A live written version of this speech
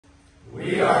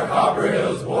We are Copper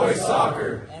Hills Boys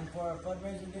Soccer. And for our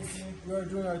fundraiser this year, we are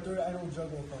doing our third annual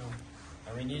Juggle-A-Thon.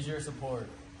 And we need your support.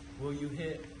 Will you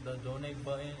hit the donate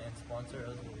button and sponsor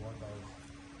us with $1?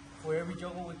 For every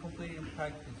juggle we complete in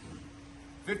practice,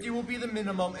 50 will be the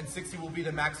minimum and 60 will be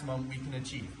the maximum we can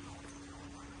achieve.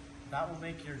 that will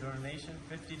make your donation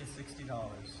 $50 to $60.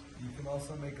 You can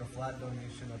also make a flat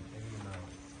donation of any amount.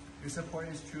 Your support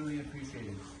is truly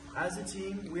appreciated. As a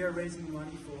team, we are raising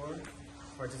money for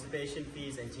participation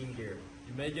fees and team gear.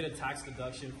 You may get a tax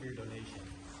deduction for your donation.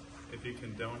 If you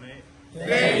can donate,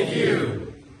 Thank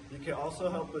you. You can also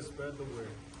help us spread the word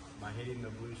by hitting the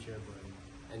blue share button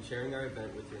and sharing our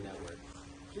event with your network.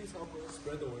 Please help us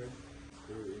spread the word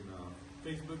through email,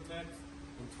 Facebook text,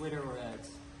 and Twitter or X.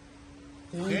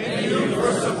 Thank you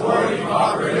for supporting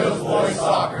Copper Hills Boys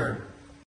Soccer.